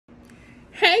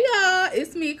Hey y'all,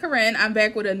 it's me, Corinne. I'm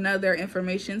back with another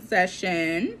information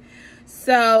session.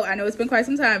 So I know it's been quite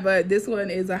some time, but this one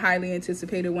is a highly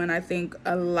anticipated one. I think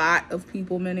a lot of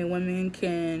people, men and women,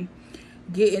 can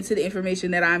get into the information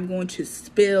that I'm going to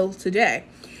spill today.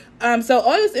 So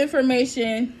all this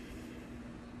information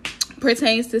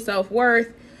pertains to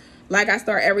self-worth. Like I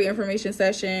start every information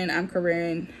session, I'm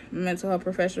Corinne, mental health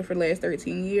professional for the last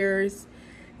 13 years.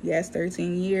 Yes,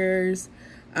 13 years.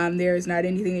 There is not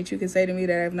anything that you can say to me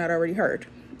that I have not already heard.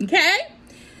 Okay?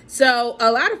 So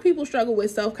a lot of people struggle with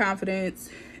self-confidence,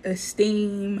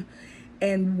 esteem,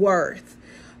 and worth.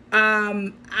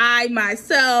 I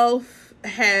myself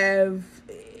have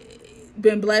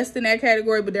been blessed in that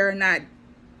category, but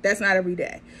that's not every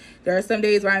day. There are some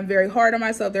days where I'm very hard on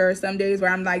myself. There are some days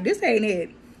where I'm like, this ain't it.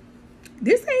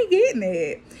 This ain't getting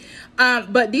it.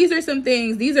 But these are some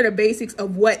things, these are the basics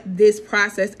of what this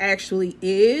process actually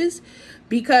is,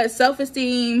 because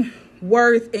self-esteem,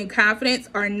 worth, and confidence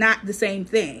are not the same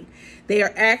thing. They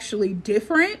are actually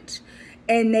different,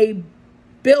 and they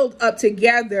build up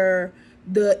together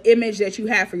the image that you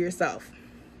have for yourself.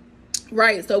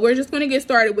 Right? So we're just going to get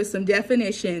started with some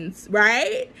definitions,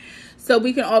 right? So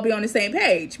we can all be on the same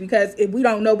page, because if we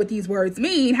don't know what these words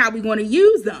mean, how are we going to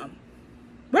use them?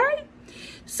 Right?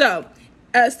 So,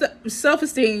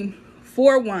 self-esteem,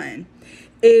 for one,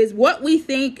 is what we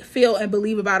think, feel, and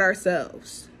believe about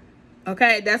ourselves.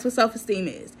 Okay? That's what self-esteem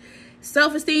is.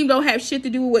 Self-esteem don't have shit to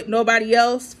do with what nobody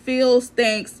else feels,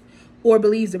 thinks, or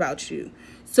believes about you.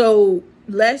 So,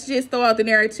 let's just throw out the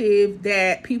narrative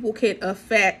that people can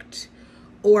affect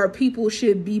or people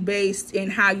should be based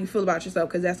in how you feel about yourself,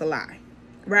 because that's a lie.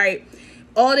 Right?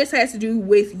 All this has to do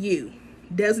with you.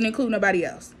 Doesn't include nobody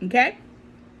else. Okay?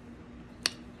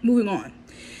 Moving on.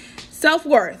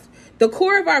 Self-worth, the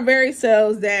core of our very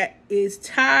selves that is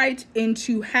tied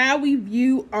into how we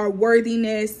view our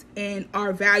worthiness and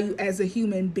our value as a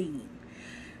human being.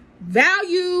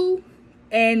 Value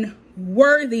and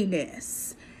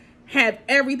worthiness have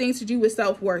everything to do with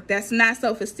self-worth. That's not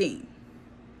self-esteem,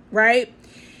 right?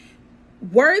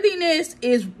 Worthiness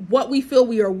is what we feel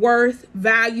we are worth.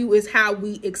 Value is how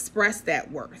we express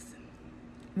that worth,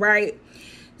 right?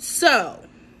 So,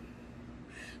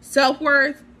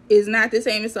 self-worth is not the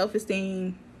same as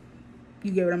self-esteem.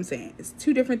 You get what I'm saying? It's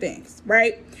two different things,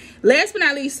 right? Last but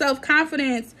not least,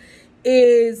 self-confidence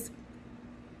is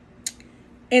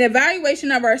an evaluation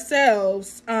of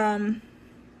ourselves.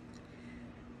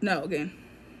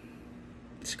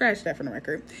 Scratch that from the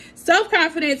record.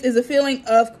 Self-confidence is a feeling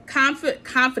of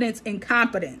confidence and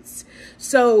competence.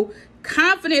 So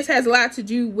confidence has a lot to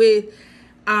do with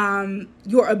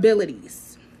your abilities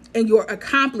and your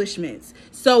accomplishments.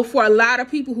 So for a lot of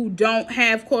people who don't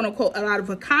have, quote unquote, a lot of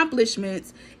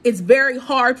accomplishments, it's very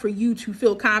hard for you to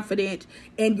feel confident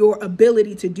in your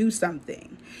ability to do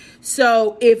something.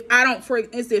 So if I don't, for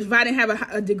instance, if I didn't have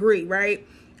a degree, right,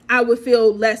 I would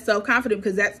feel less self-confident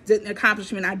because that's an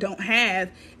accomplishment I don't have.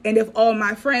 And if all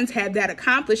my friends have that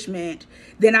accomplishment,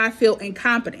 then I feel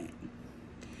incompetent.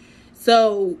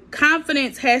 So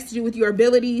confidence has to do with your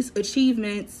abilities,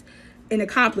 achievements, and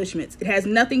accomplishments. It has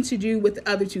nothing to do with the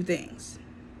other two things.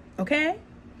 Okay?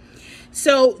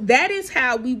 So that is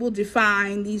how we will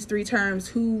define these three terms,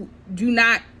 who do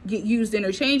not get used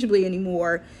interchangeably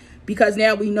anymore, because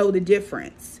now we know the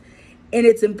difference. And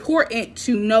it's important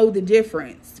to know the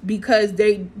difference because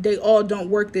they all don't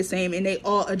work the same, and they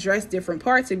all address different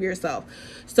parts of yourself.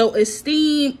 So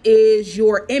esteem is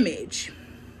your image.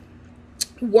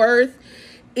 Worth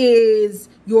is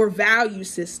your value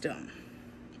system.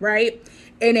 Right?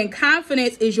 And then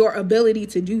confidence is your ability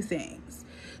to do things.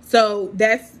 So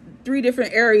that's three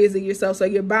different areas of yourself. So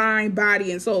your mind,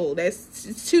 body, and soul. That's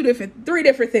three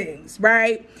different things,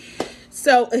 right?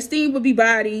 So esteem would be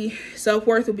body,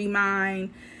 self-worth would be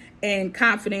mind, and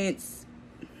confidence,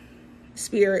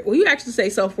 spirit. Well, you actually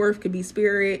say self-worth could be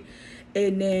spirit,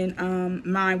 and then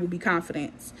mind would be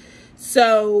confidence.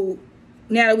 So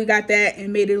now that we got that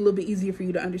and made it a little bit easier for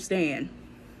you to understand,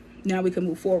 now we can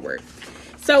move forward.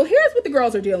 So here's what the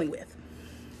girls are dealing with.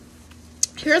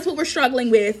 Here's what we're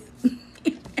struggling with.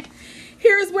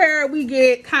 Here's where we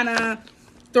get kind of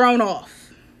thrown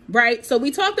off, right? So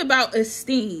we talked about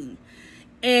esteem,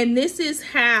 and this is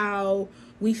how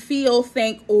we feel,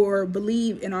 think, or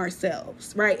believe in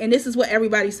ourselves, right? And this is what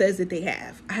everybody says that they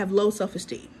have. I have low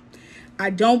self-esteem. I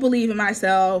don't believe in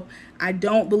myself. I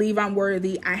don't believe I'm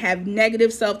worthy. I have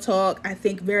negative self-talk. I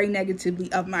think very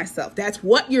negatively of myself. That's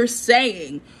what you're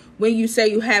saying when you say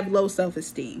you have low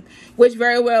self-esteem, which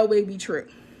very well may be true,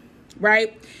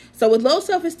 right? So with low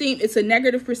self-esteem, it's a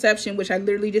negative perception, which I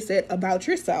literally just said, about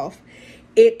yourself.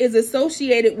 It is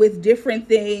associated with different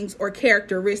things or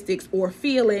characteristics or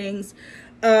feelings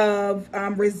of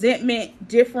resentment,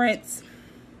 difference,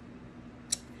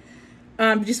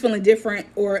 just feeling different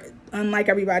or unlike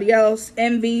everybody else,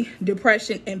 envy,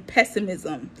 depression, and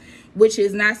pessimism, which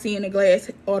is not seeing the glass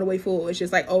all the way full. It's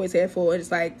just like always half full.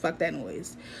 It's like, fuck that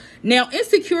noise. Now,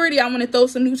 insecurity, I want to throw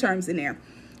some new terms in there.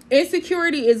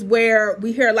 Insecurity is where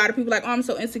we hear a lot of people like, oh, I'm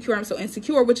so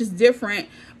insecure, which is different,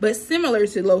 but similar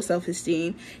to low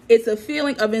self-esteem. It's a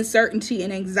feeling of uncertainty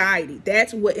and anxiety.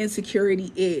 That's what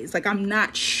insecurity is. Like, I'm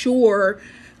not sure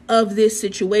of this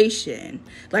situation.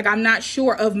 Like, I'm not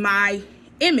sure of my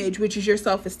image, which is your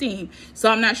self-esteem. So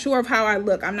I'm not sure of how I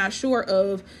look. I'm not sure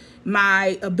of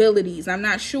my abilities. I'm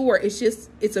not sure.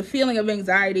 It's a feeling of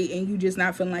anxiety and you just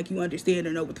not feeling like you understand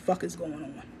or know what the fuck is going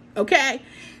on. Okay?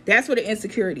 That's what an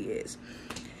insecurity is.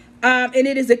 And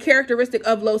it is a characteristic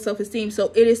of low self-esteem.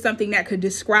 So it is something that could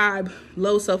describe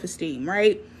low self-esteem,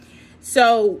 right?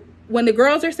 So when the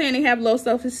girls are saying they have low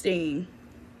self-esteem,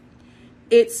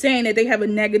 it's saying that they have a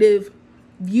negative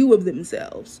view of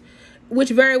themselves, which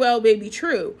very well may be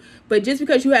true. But just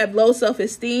because you have low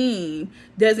self-esteem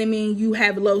doesn't mean you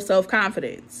have low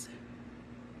self-confidence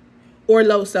or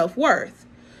low self-worth.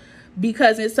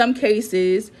 Because in some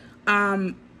cases,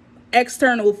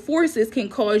 external forces can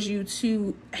cause you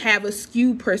to have a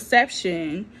skewed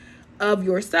perception of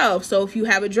yourself. So if you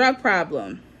have a drug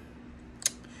problem,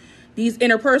 these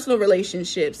interpersonal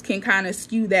relationships can kind of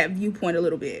skew that viewpoint a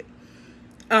little bit.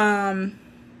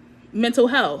 Mental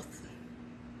health,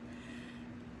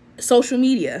 social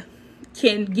media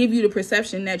can give you the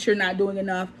perception that you're not doing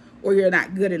enough or you're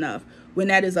not good enough, when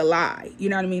that is a lie. You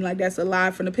know what I mean? Like, that's a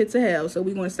lie from the pits of hell. So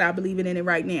we're going to stop believing in it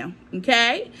right now.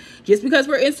 Okay? Just because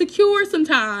we're insecure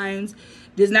sometimes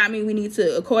does not mean we need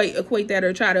to equate that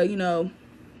or try to,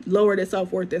 lower the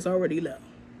self-worth that's already low.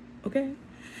 Okay?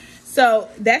 So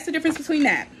that's the difference between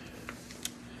that.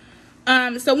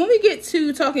 So when we get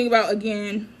to talking about,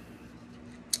 again,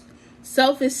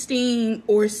 self-esteem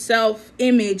or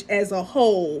self-image as a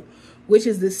whole, which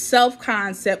is the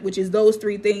self-concept, which is those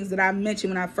three things that I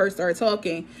mentioned when I first started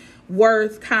talking: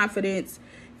 worth, confidence,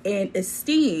 and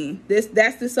esteem.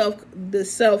 That's the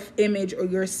self-image or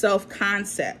your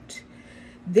self-concept.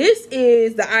 This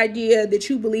is the idea that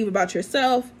you believe about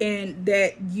yourself and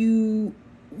that you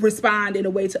respond in a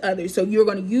way to others. So you're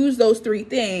going to use those three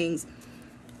things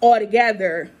all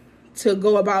together to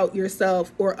go about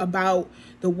yourself or about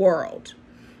the world.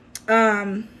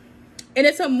 And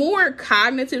it's a more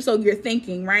cognitive, so you're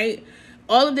thinking, right?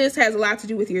 All of this has a lot to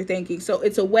do with your thinking. So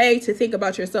it's a way to think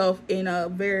about yourself in a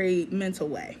very mental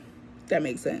way. If that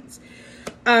makes sense.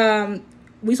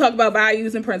 We talk about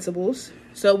values and principles.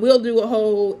 So we'll do a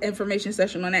whole information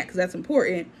session on that because that's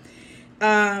important.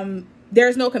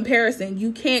 There's no comparison.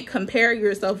 You can't compare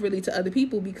yourself really to other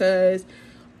people because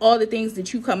all the things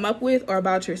that you come up with are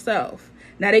about yourself.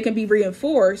 Now, they can be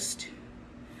reinforced,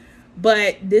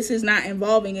 but this is not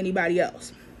involving anybody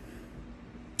else.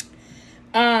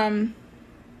 So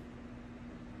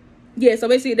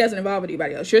basically it doesn't involve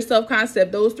anybody else. Your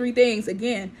self-concept, those three things,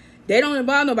 again, they don't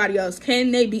involve nobody else.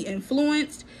 Can they be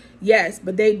influenced? Yes,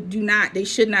 but they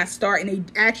should not start, and they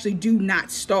actually do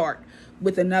not start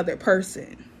with another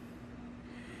person.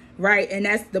 Right? And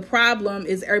that's the problem,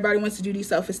 is everybody wants to do these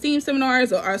self-esteem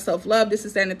seminars or our self-love, this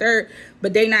is that and the third,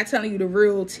 but they not telling you the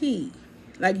real tea.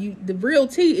 Like, the real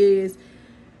tea is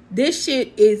this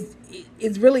shit is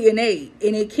really innate,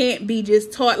 and it can't be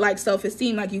just taught like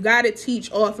self-esteem. Like, you got to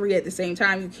teach all three at the same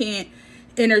time. You can't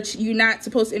you're not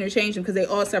supposed to interchange them because they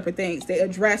all separate things. They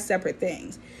address separate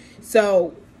things.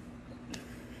 So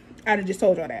I just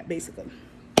told y'all that basically.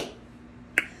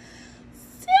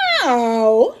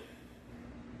 So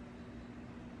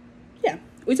yeah,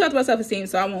 we talked about self-esteem,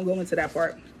 so I won't go into that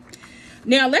part.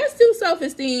 Now, let's do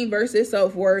self-esteem versus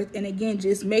self-worth. And again,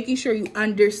 just making sure you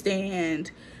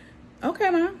understand. Okay,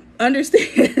 Mom.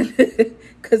 Understand.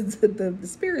 Because the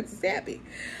spirits is happy.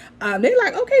 They're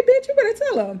like, okay, bitch, you better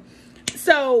tell them.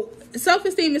 So,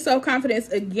 self-esteem and self-confidence,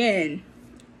 again,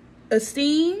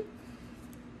 esteem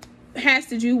has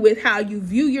to do with how you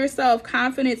view yourself.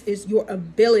 Confidence is your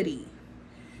ability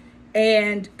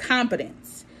and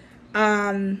competence.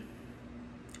 Also,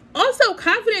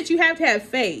 confidence, you have to have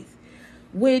faith.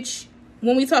 Which,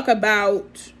 when we talk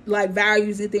about like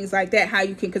values and things like that, how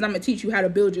you can, because I'm going to teach you how to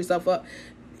build yourself up.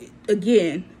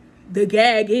 Again, the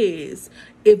gag is,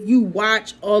 if you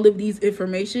watch all of these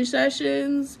information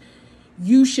sessions,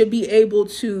 you should be able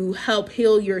to help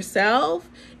heal yourself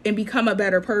and become a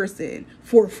better person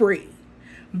for free.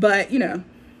 But,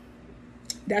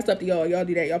 that's up to y'all. Y'all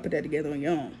do that. Y'all put that together on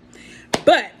your own.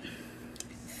 But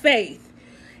faith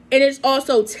And it's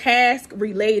also task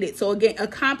related. So again,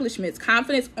 accomplishments.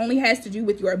 Confidence only has to do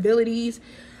with your abilities,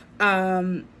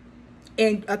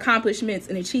 and accomplishments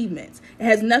and achievements. It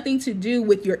has nothing to do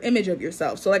with your image of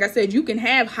yourself. So like I said, you can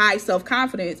have high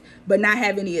self-confidence but not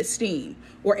have any esteem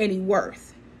or any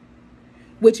worth,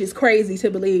 which is crazy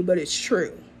to believe, but it's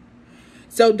true.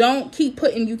 So don't keep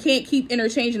putting, you can't keep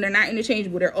interchanging. They're not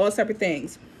interchangeable. They're all separate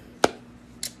things.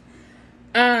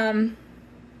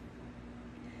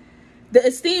 The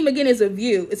esteem, again, is a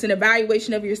view. It's an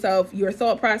evaluation of yourself, your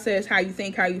thought process, how you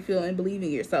think, how you feel, and believe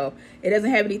in yourself. It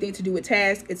doesn't have anything to do with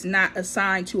tasks. It's not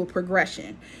assigned to a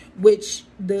progression, which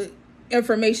the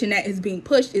information that is being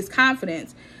pushed is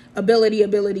confidence, ability,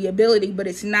 but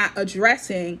it's not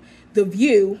addressing the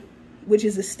view, which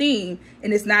is esteem,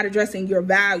 and it's not addressing your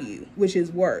value, which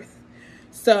is worth.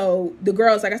 So the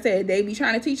girls, like I said, they be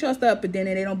trying to teach y'all stuff, but then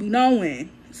they don't be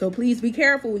knowing. So please be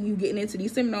careful when you getting into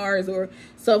these seminars or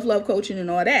self-love coaching and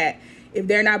all that. If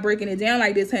they're not breaking it down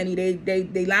like this, honey,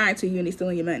 they lying to you and they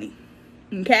stealing your money.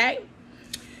 Okay?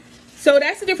 So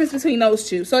that's the difference between those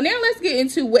two. So now let's get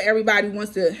into what everybody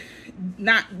wants to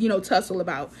not, tussle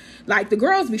about. Like the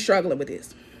girls be struggling with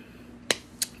this.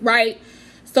 Right?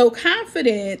 So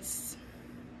confidence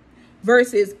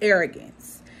versus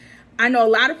arrogance. I know a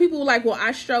lot of people are like, well,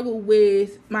 I struggle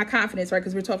with my confidence, right?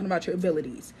 Because we're talking about your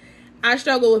abilities. I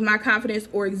struggle with my confidence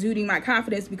or exuding my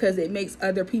confidence because it makes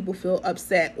other people feel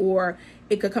upset or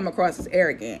it could come across as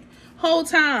arrogant. Whole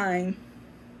time,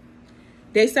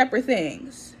 they separate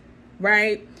things,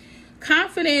 right?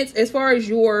 Confidence, as far as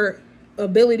your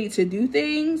ability to do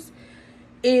things,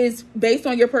 is based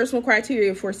on your personal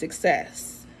criteria for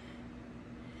success,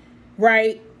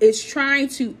 right? It's trying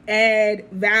to add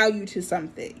value to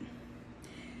something.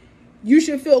 You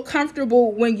should feel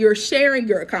comfortable when you're sharing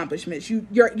your accomplishments.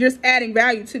 You're just adding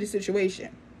value to the situation,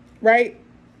 right?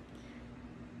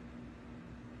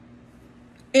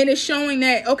 And it's showing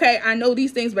that, okay, I know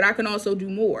these things, but I can also do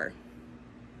more.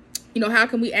 How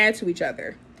can we add to each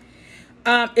other?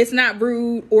 It's not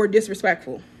rude or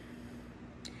disrespectful.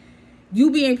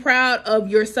 You being proud of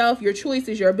yourself, your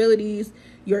choices, your abilities,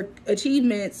 your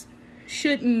achievements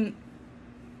shouldn't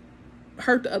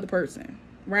hurt the other person,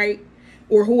 right?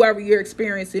 Or whoever you're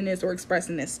experiencing this or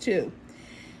expressing this to.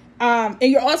 And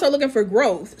you're also looking for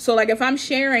growth. So like if I'm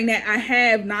sharing that I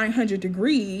have 900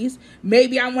 degrees,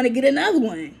 maybe I want to get another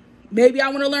one. Maybe I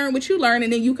want to learn what you learn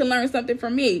and then you can learn something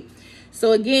from me.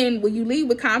 So again, when you lead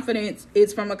with confidence,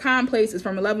 it's from a calm place, it's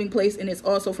from a loving place, and it's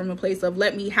also from a place of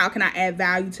how can I add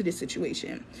value to this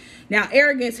situation? Now,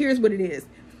 arrogance, here's what it is.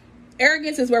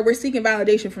 Arrogance is where we're seeking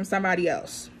validation from somebody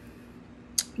else.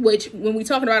 Which, when we're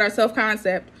talking about our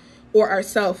self-concept, or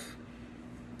ourself,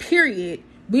 period,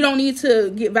 we don't need to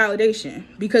get validation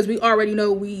because we already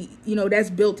know that's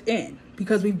built in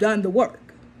because we've done the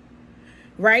work,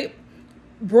 right?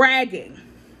 Bragging,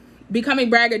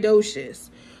 becoming braggadocious,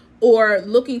 or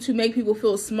looking to make people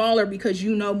feel smaller because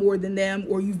you know more than them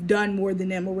or you've done more than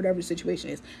them or whatever the situation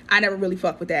is. I never really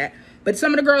fuck with that. But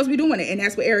some of the girls be doing it, and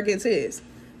that's what arrogance is.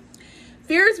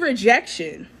 Fear is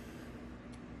rejection.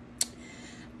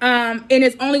 And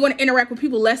it's only going to interact with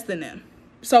people less than them.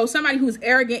 So somebody who's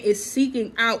arrogant is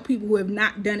seeking out people who have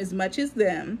not done as much as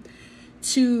them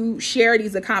to share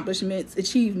these accomplishments,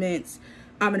 achievements,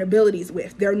 and abilities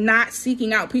with. They're not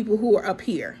seeking out people who are up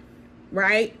here,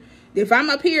 right? If I'm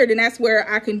up here, then that's where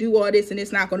I can do all this and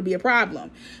it's not going to be a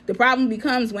problem. The problem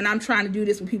becomes when I'm trying to do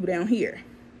this with people down here.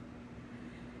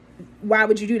 Why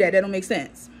would you do that? That don't make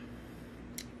sense,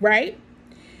 right?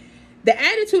 The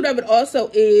attitude of it also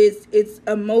is it's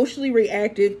emotionally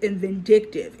reactive and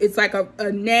vindictive. It's like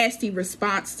a nasty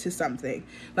response to something.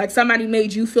 Like somebody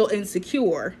made you feel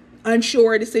insecure,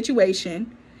 unsure of the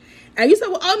situation. And you said,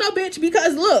 well, oh no, bitch,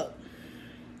 because look,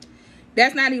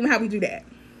 that's not even how we do that.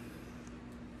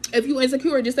 If you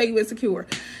insecure, just say you insecure.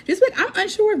 Just like, I'm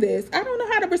unsure of this. I don't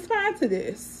know how to respond to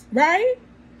this, right?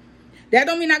 That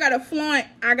don't mean I got to flaunt,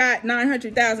 I got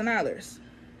 $900,000.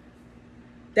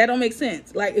 That don't make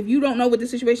sense. Like, if you don't know what the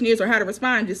situation is or how to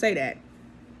respond, just say that.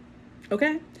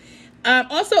 Okay?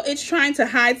 Also, it's trying to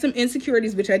hide some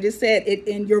insecurities, which I just said,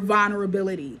 in your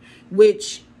vulnerability,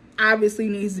 which obviously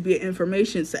needs to be an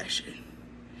information session.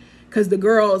 Because the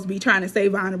girls be trying to say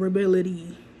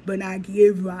vulnerability, but not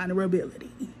give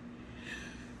vulnerability.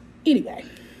 Anyway.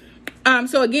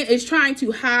 So again, it's trying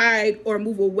to hide or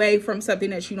move away from something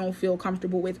that you don't feel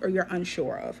comfortable with or you're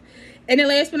unsure of. And then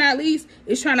last but not least,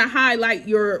 it's trying to highlight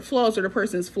your flaws or the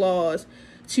person's flaws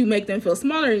to make them feel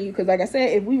smaller than you. Because like I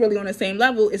said, if we really on the same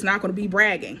level, it's not going to be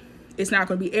bragging. It's not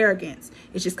going to be arrogance.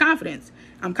 It's just confidence.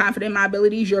 I'm confident in my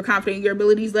abilities. You're confident in your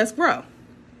abilities. Let's grow.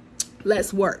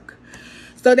 Let's work.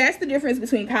 So that's the difference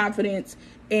between confidence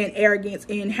and arrogance,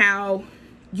 and how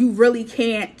you really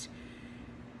can't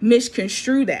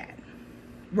misconstrue that,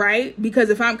 right? Because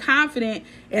if I'm confident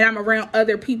and I'm around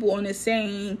other people on the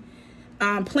same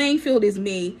playing field as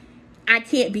me, I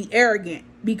can't be arrogant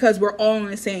because we're all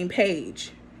on the same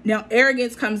page. Now,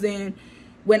 arrogance comes in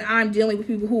when I'm dealing with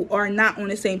people who are not on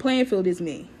the same playing field as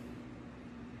me,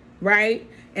 right?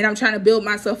 And I'm trying to build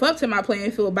myself up to my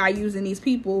playing field by using these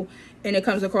people, and it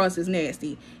comes across as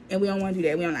nasty. And we don't want to do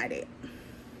that. We don't like that.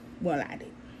 We don't like that.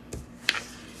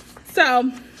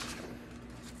 So,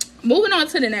 moving on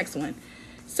to the next one.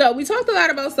 So, we talked a lot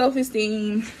about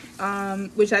self-esteem,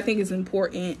 which I think is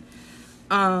important,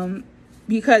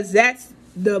 because that's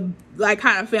the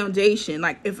kind of foundation.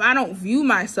 Like, if I don't view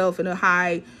myself in a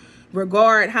high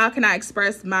regard, how can I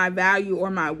express my value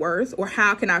or my worth, or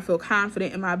how can I feel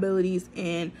confident in my abilities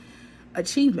and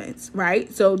achievements,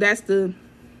 right? So that's the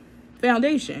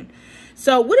foundation.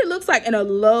 So what it looks like in a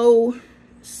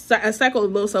cycle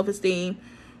of low self-esteem,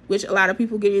 which a lot of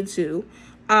people get into,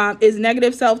 is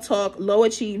negative self-talk, low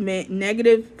achievement,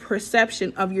 negative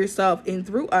perception of yourself and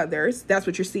through others. That's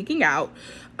what you're seeking out.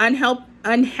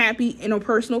 Unhappy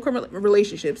interpersonal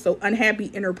relationships. So unhappy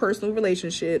interpersonal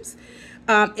relationships,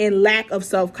 and lack of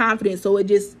self-confidence. So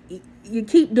you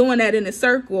keep doing that in a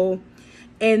circle,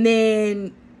 and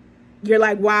then you're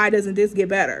like, why doesn't this get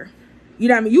better? You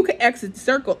know what I mean? You can exit the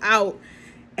circle out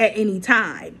at any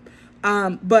time.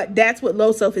 But that's what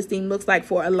low self-esteem looks like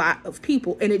for a lot of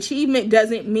people. And achievement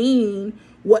doesn't mean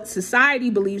what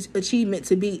society believes achievement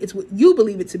to be. It's what you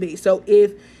believe it to be. So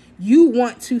if you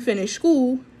want to finish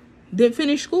school, then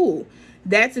finish school.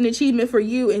 That's an achievement for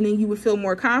you, and then you would feel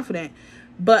more confident.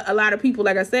 But a lot of people,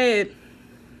 like I said,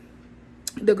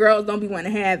 the girls don't be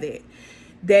wanting to have it.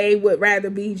 They would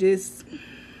rather be just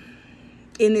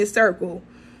in this circle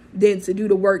than to do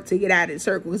the work to get out of the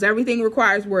circle, because everything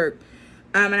requires work.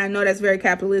 And I know that's very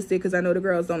capitalistic, because I know the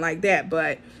girls don't like that.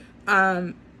 But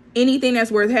anything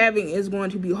that's worth having is going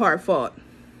to be hard fought.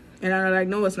 And I'm like,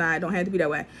 no, it's not. It don't have to be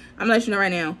that way. I'm letting you know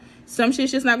right now. Some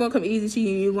shit's just not going to come easy to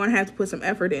you. You're going to have to put some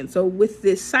effort in. So with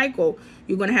this cycle,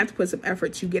 you're going to have to put some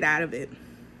effort to get out of it.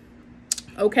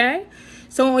 Okay?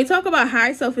 So when we talk about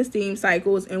high self-esteem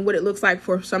cycles and what it looks like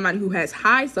for somebody who has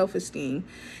high self-esteem,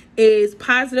 is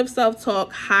positive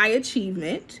self-talk, high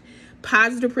achievement,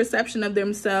 positive perception of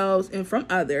themselves and from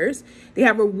others. They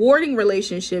have rewarding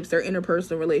relationships, their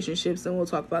interpersonal relationships, and we'll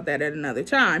talk about that at another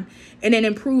time. And then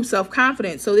improved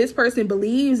self-confidence. So this person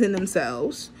believes in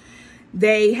themselves.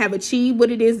 They have achieved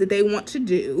what it is that they want to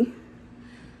do.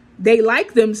 They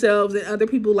like themselves and other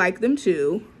people like them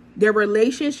too. Their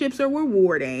relationships are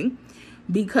rewarding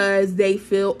because they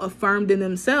feel affirmed in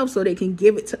themselves, so they can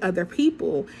give it to other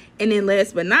people. And then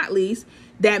last but not least,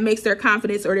 that makes their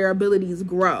confidence or their abilities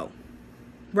grow,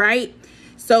 right?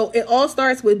 So it all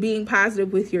starts with being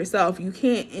positive with yourself. You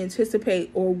can't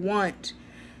anticipate or want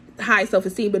high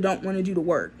self-esteem but don't want to do the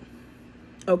work.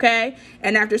 Okay?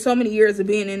 And after so many years of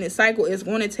being in this cycle, it's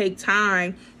going to take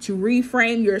time to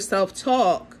reframe your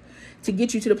self-talk to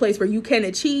get you to the place where you can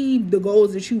achieve the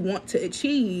goals that you want to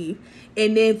achieve,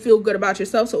 and then feel good about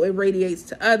yourself so it radiates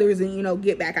to others, and,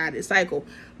 get back out of the cycle.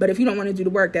 But if you don't want to do the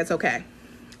work, that's okay.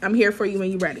 I'm here for you when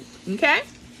you're ready. Okay?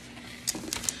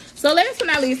 So last but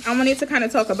not least, I wanted to kind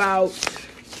of talk about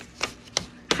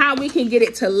how we can get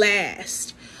it to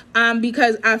last.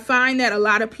 Because I find that a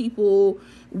lot of people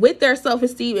with their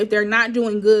self-esteem, if they're not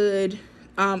doing good,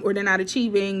 or they're not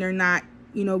achieving, they're not,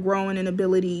 growing in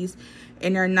abilities,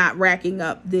 and they're not racking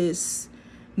up this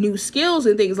new skills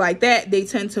and things like that, they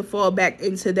tend to fall back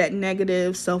into that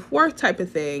negative self-worth type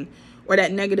of thing, or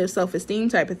that negative self-esteem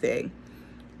type of thing.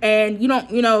 And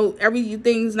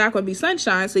everything's not going to be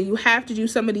sunshine. So you have to do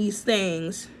some of these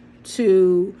things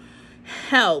to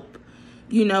help,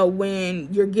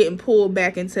 when you're getting pulled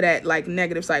back into that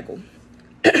negative cycle.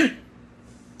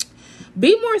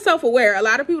 Be more self-aware. A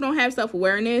lot of people don't have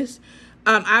self-awareness.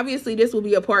 Obviously this will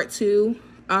be a part 2,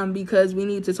 because we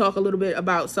need to talk a little bit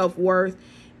about self-worth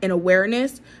and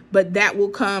awareness, but that will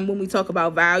come when we talk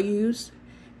about values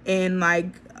and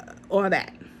all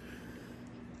that.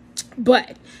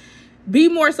 But be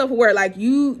more self-aware.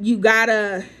 You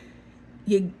gotta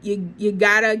be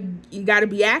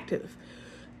active.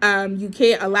 You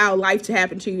can't allow life to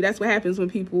happen to you. That's what happens when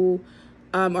people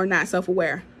are not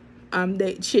self-aware.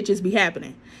 That shit just be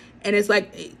happening, and it's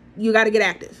you got to get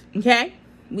active. Okay,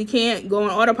 we can't go on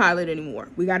autopilot anymore.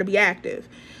 We got to be active.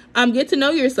 Get to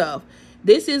know yourself.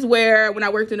 This is where, when I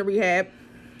worked in a rehab,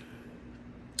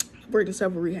 worked in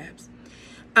several rehabs,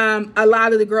 a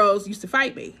lot of the girls used to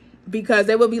fight me, because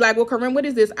they would be like, well, Corinne, what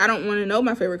is this? I don't want to know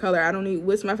my favorite color.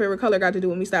 What's my favorite color got to do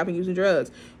with me stopping using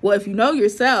drugs? Well, if you know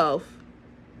yourself,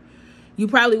 you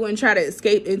probably wouldn't try to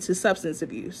escape into substance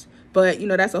abuse. But, you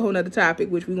know, that's a whole nother topic,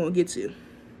 which we're going to get to.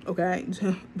 Okay?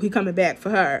 We coming back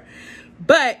for her.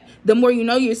 But the more you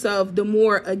know yourself, the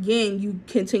more, again, you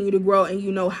continue to grow and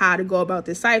you know how to go about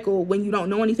this cycle when you don't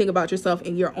know anything about yourself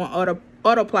and you're on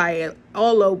autopilot,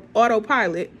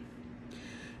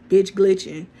 bitch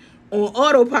glitching, on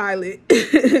autopilot.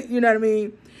 You know what I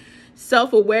mean?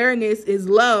 Self-awareness is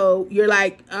low. You're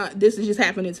like, this is just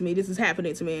happening to me. This is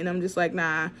happening to me. And I'm just like,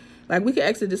 nah. Like, we can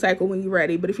exit the cycle when you're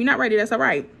ready. But if you're not ready, that's all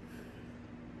right.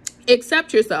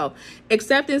 Accept yourself.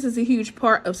 Acceptance is a huge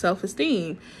part of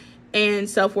self-esteem and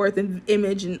self-worth and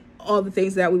image and all the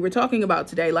things that we were talking about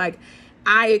today. Like,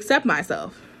 I accept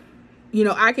myself. You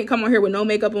know, I can come on here with no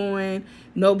makeup on,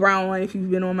 no brow on, if you've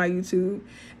been on my YouTube.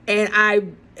 And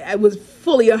I was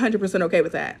fully 100% okay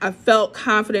with that. I felt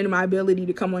confident in my ability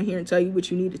to come on here and tell you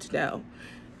what you needed to know.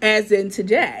 As in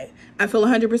today, I feel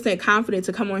 100% confident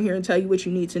to come on here and tell you what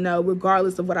you need to know,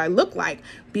 regardless of what I look like,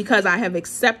 because I have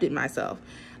accepted myself.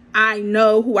 I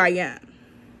know who I am.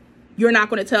 You're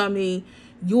not going to tell me,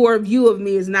 your view of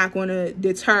me is not going to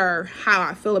deter how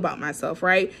I feel about myself,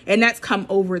 right? And that's come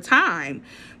over time.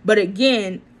 But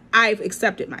again, I've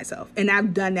accepted myself, and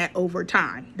I've done that over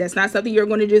time. That's not something you're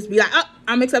going to just be like, oh,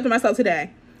 I'm accepting myself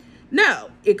today. No,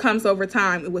 it comes over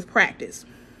time with practice.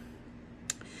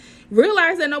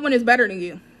 Realize that no one is better than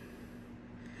you.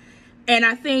 And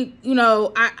I think, you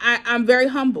know, I'm very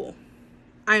humble.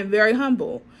 I am very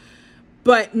humble.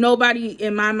 But nobody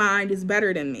in my mind is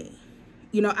better than me.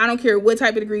 You know, I don't care what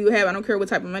type of degree you have. I don't care what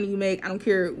type of money you make. I don't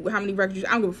care how many records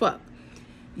I don't give a fuck.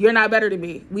 You're not better than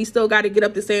me. We still got to get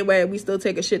up the same way. We still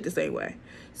take a shit the same way.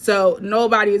 So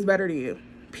nobody is better than you,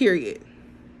 period.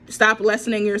 Stop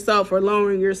lessening yourself or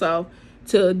lowering yourself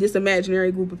to this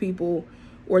imaginary group of people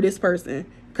or this person,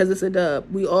 because it's a dub.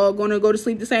 We all going to go to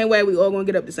sleep the same way. We all going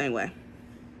to get up the same way,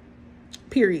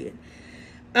 period.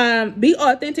 Be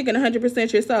authentic and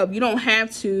 100% yourself. You don't have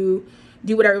to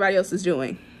do what everybody else is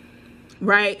doing,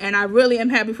 right? And I really am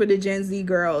happy for the Gen Z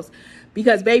girls,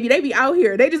 because, baby, they be out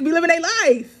here. They just be living their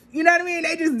life. You know what I mean?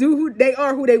 They just do who they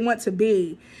are, who they want to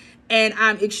be. And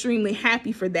I'm extremely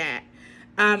happy for that.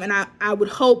 And I would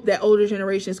hope that older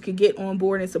generations could get on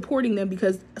board and supporting them,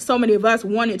 because so many of us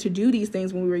wanted to do these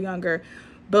things when we were younger,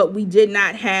 but we did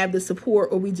not have the support,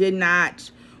 or we did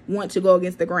not want to go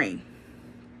against the grain.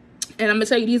 And I'm going to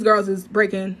tell you, these girls is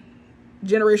breaking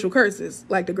generational curses,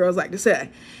 like the girls like to say,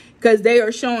 because they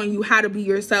are showing you how to be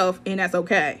yourself, and that's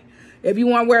okay. If you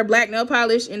want to wear black nail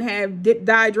polish and have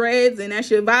dye dreads and that's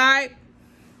your vibe,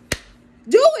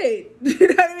 do it. You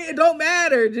know what I mean? It don't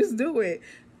matter. Just do it.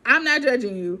 I'm not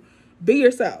judging you. Be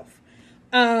yourself.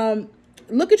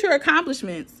 Look at your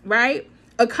accomplishments, right?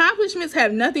 Accomplishments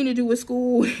have nothing to do with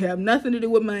school, have nothing to do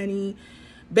with money.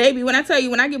 Baby, when I tell you,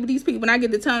 when I get with these people, when I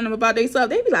get to telling them about themselves,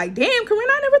 they be like, damn, Corinne,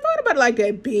 I never thought about it like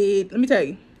that, bitch. Let me tell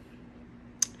you.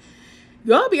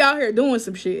 Y'all be out here doing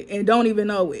some shit and don't even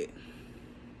know it.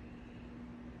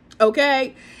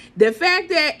 Okay? The fact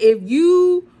that if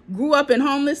you grew up in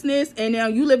homelessness and now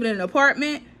you live in an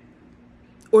apartment,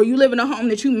 or you live in a home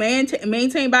that you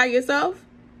maintain by yourself,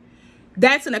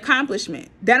 that's an accomplishment.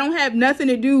 That don't have nothing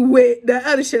to do with the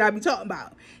other shit I be talking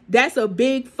about. That's a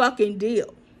big fucking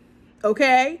deal.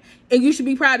 Okay? And you should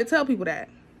be proud to tell people that,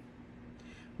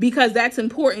 because that's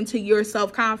important to your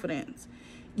self-confidence,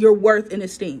 your worth and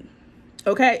esteem.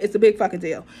 Okay? It's a big fucking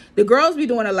deal. The girls be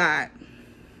doing a lot.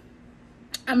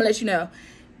 I'm gonna let you know.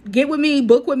 Get with me,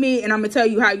 book with me, and I'm gonna tell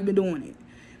you how you've been doing it.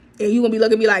 And you're gonna be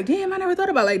looking at me like, damn, I never thought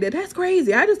about it like that. That's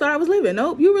crazy. I just thought I was living.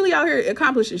 Nope, you really out here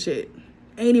accomplishing shit.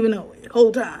 Ain't even know it.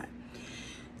 Whole time.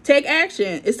 Take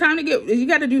action. It's time to you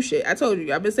got to do shit. I told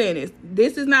you. I've been saying this.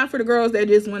 This is not for the girls that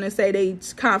just want to say they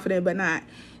confident but not.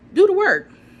 Do the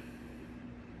work.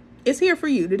 It's here for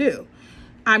you to do.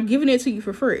 I'm giving it to you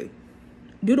for free.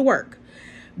 Do the work.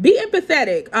 Be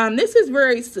empathetic.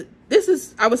 This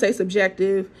is, I would say,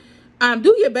 subjective.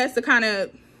 Do your best to kind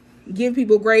of give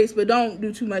people grace, but don't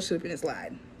do too much slipping and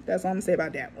slide. That's all I'm going to say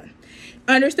about that one.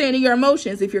 Understanding your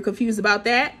emotions. If you're confused about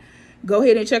that, go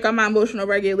ahead and check out my emotional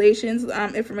regulations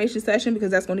information session,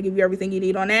 because that's going to give you everything you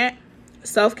need on that.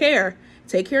 Self-care.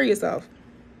 Take care of yourself.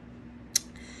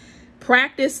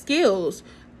 Practice skills.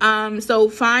 So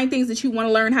find things that you want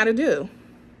to learn how to do,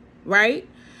 right?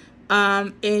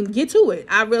 And get to it.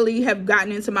 I really have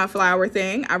gotten into my flower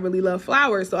thing. I really love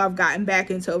flowers, so I've gotten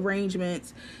back into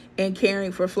arrangements and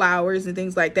caring for flowers and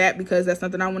things like that, because that's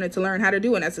something I wanted to learn how to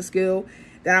do, and that's a skill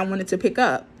that I wanted to pick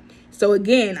up. So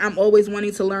again, I'm always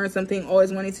wanting to learn something,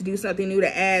 always wanting to do something new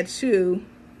to add to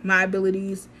my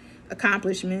abilities,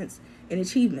 accomplishments, and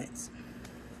achievements.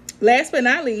 Last but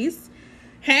not least,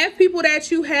 Have people that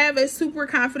you have as super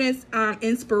confidence,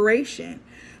 inspiration.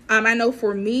 I know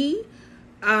for me,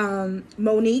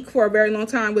 Monique for a very long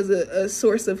time was a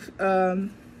source of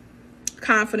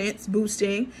confidence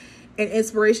boosting and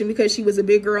inspiration, because she was a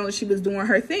big girl and she was doing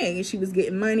her thing and she was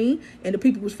getting money and the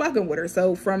people was fucking with her.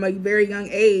 So from a very young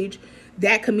age,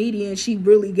 that comedian, she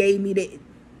really gave me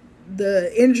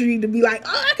the energy to be like,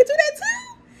 oh, I could do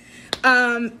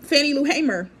that too. Fannie Lou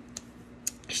Hamer,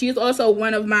 she is also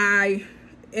one of my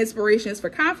inspirations for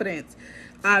confidence.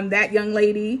 That young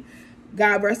lady,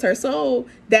 God rest her soul,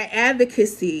 that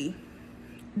advocacy,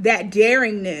 that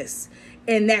daringness,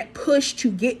 and that push to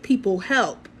get people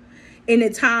help in a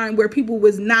time where people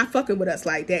was not fucking with us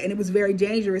like that, and it was very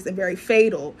dangerous and very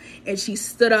fatal, and she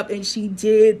stood up and she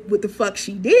did what the fuck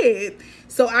she did.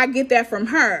 So I get that from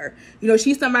her. You know,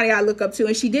 she's somebody I look up to,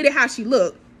 and she did it how she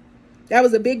looked. That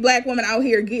was a big black woman out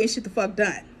here getting shit the fuck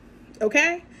done.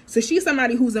 Okay? So she's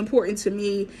somebody who's important to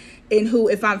me, and who,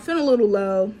 if I'm feeling a little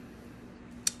low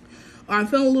or I'm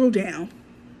feeling a little down,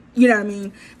 you know what I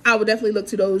mean, I would definitely look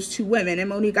to those two women. And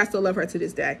Monique, I still love her to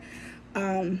this day.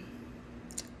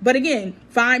 But again,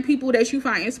 find people that you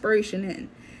find inspiration in.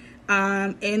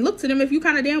 And look to them if you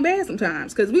kind of down bad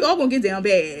sometimes. Because we all gonna get down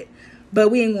bad. But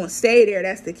we ain't gonna stay there.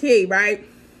 That's the key, right?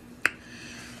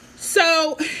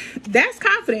 So, that's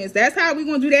confidence. That's how we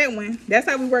gonna do that one. That's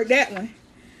how we work that one.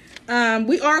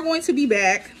 We are going to be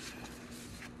back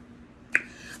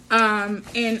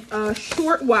in a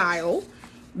short while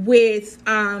with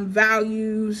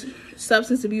values.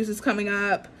 Substance abuse is coming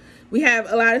up. We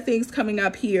have a lot of things coming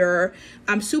up here.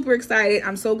 I'm super excited.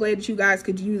 I'm so glad that you guys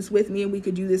could do this with me and we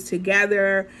could do this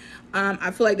together.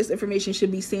 I feel like this information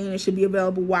should be seen and should be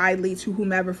available widely to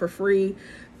whomever for free.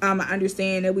 I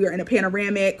understand that we are in a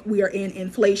panoramic. We are in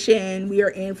inflation. We are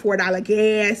in $4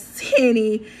 gas,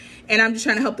 Henny. And I'm just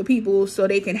trying to help the people so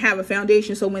they can have a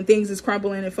foundation. So when things is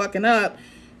crumbling and fucking up,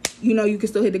 you know, you can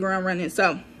still hit the ground running.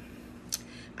 So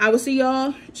I will see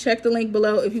y'all. Check the link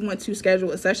below if you want to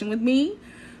schedule a session with me.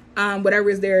 Whatever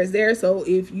is there is there. So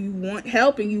if you want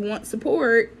help and you want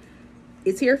support,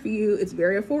 it's here for you. It's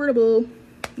very affordable.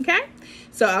 Okay?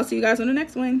 So I'll see you guys on the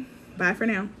next one. Bye for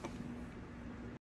now.